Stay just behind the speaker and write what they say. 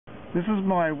This is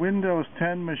my Windows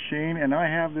 10 machine, and I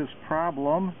have this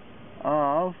problem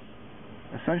of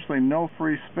essentially no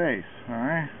free space.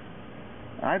 Alright,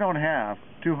 I don't have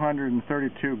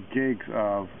 232 gigs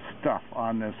of stuff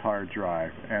on this hard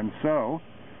drive, and so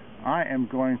I am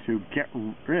going to get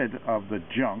rid of the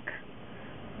junk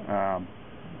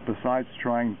besides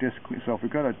trying disk clean. So if we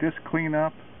go to disk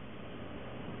cleanup,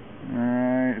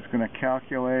 alright, it's going to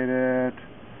calculate it.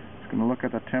 Going to look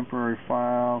at the temporary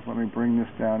files. Let me bring this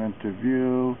down into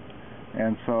view,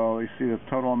 and so you see the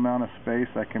total amount of space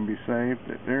that can be saved.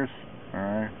 There's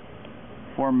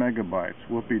 4 megabytes.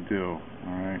 Whoopie-doo.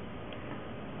 All right.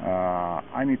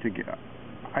 I need to get.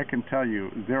 I can tell you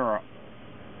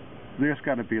there's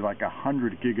got to be like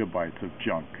 100 gigabytes of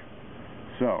junk.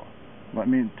 So let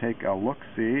me take a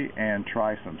look-see and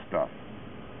try some stuff.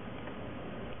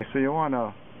 So you want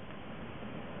to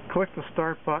click the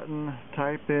start button,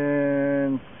 type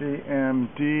in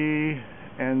CMD,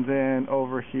 and then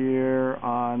over here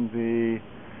on the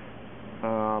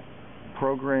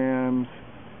programs,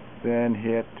 then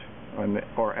hit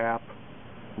or app,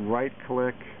 right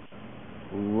click,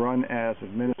 run as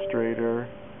administrator.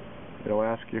 It'll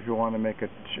ask you if you want to make a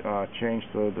change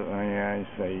to the, you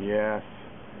say yes,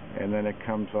 and then it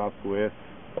comes up with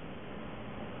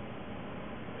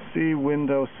C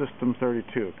Windows System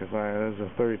 32, because this is a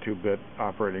 32-bit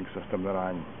operating system that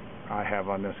I have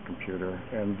on this computer.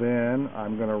 And then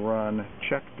I'm going to run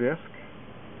chkdsk,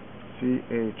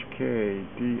 chkdsk,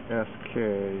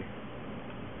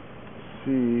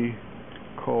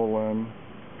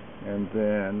 and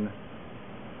then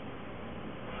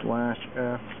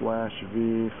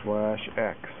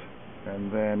 /f/v/x,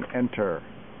 and then enter.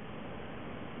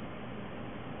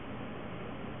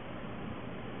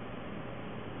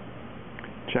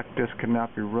 Chkdisk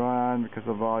cannot be run because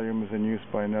the volume is in use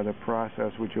by another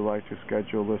process. Would you like to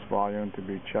schedule this volume to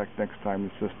be checked next time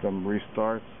the system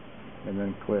restarts? And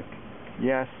then click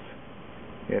yes,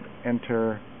 hit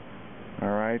enter.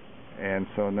 Alright, and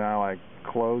so now I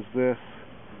close this,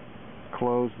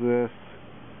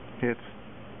 hit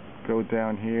go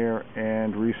down here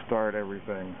and restart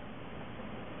everything.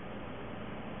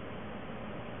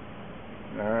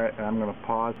 Alright, I'm going to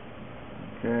pause.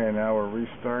 Okay, now we're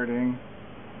restarting.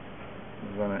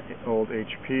 This is on an old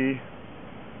HP.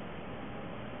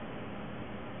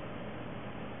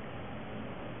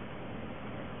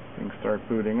 Things start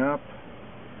booting up.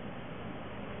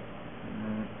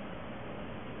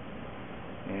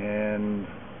 And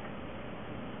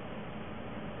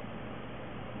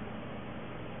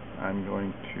I'm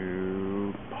going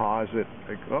to pause it.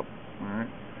 Oh,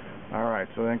 alright,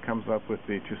 so then comes up with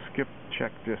the to skip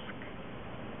chkdisk.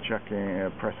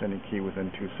 Checking, press any key within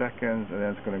 2 seconds, and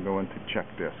then it's going to go into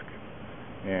chkdisk,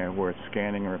 and where it's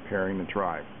scanning and repairing the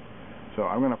drive. So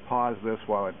I'm going to pause this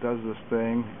while it does this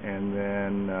thing, and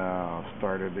then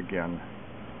start it again.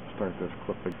 Start this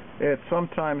clip again. It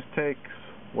sometimes takes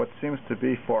what seems to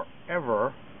be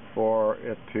forever for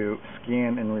it to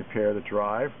scan and repair the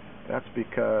drive. That's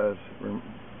because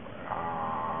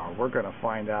we're going to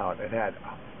find out it had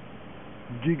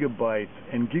gigabytes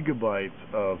and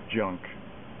gigabytes of junk.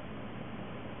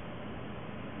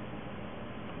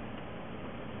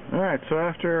 Alright, so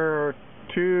after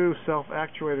 2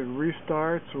 self-actuated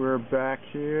restarts, we're back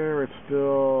here. It's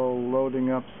still loading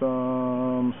up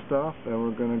some stuff, and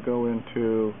we're going to go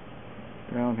into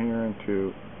down here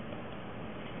into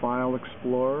File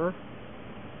Explorer.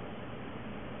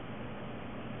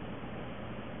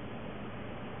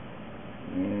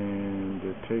 And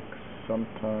it takes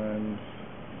sometimes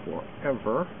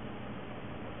forever.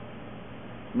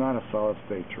 It's not a solid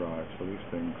state drive, so these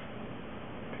things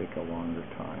take a longer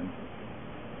time.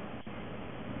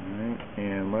 Alright,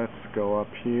 and let's go up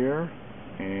here,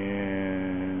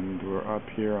 and we're up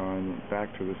here on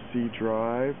back to the C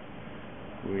drive.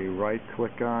 We right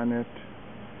click on it,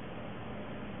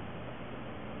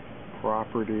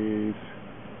 properties,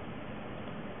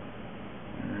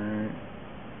 alright,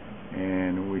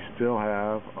 and we still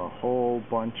have a whole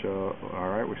bunch of,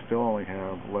 alright, we still only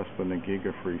have less than a gig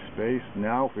of free space.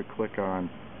 Now if we click on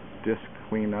disk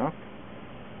cleanup,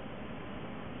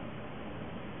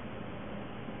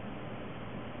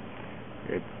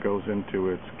 it goes into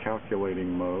its calculating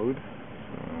mode.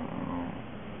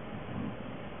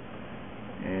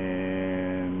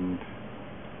 And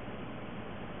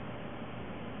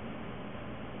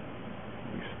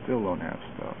we still don't have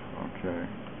stuff. Okay.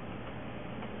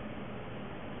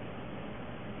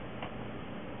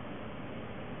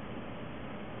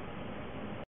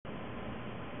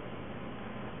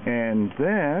 And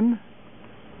then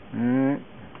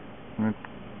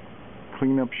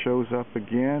cleanup shows up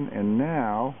again, and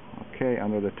now, Okay,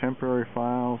 under the temporary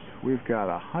files, we've got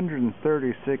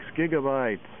 136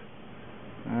 gigabytes.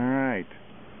 Alright,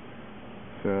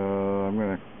 so I'm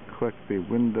going to click the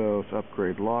Windows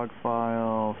upgrade log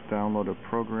files, downloaded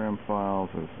program files,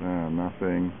 is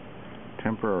nothing.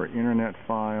 Temporary internet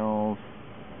files,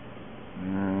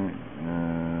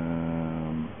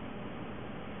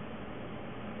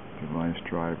 device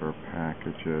driver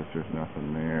packages, there's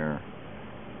nothing there.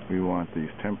 We want these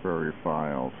temporary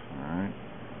files, alright,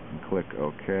 and click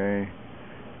OK.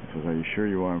 It says, are you sure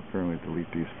you want to permanently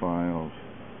delete these files?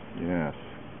 Yes.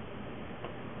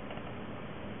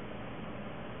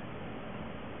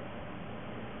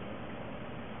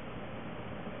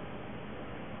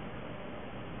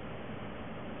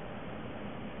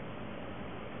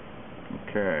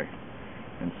 Okay,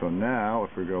 and so now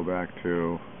if we go back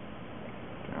to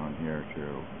down here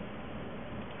to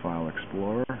File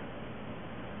Explorer,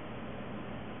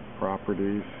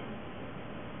 Properties,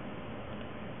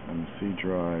 and the C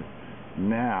drive,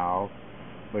 now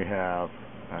we have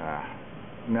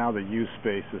now the use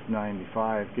space is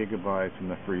 95 gigabytes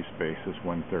and the free space is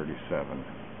 137.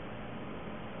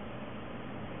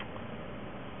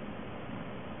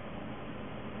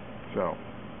 So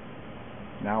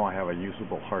now I have a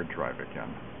usable hard drive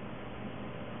again.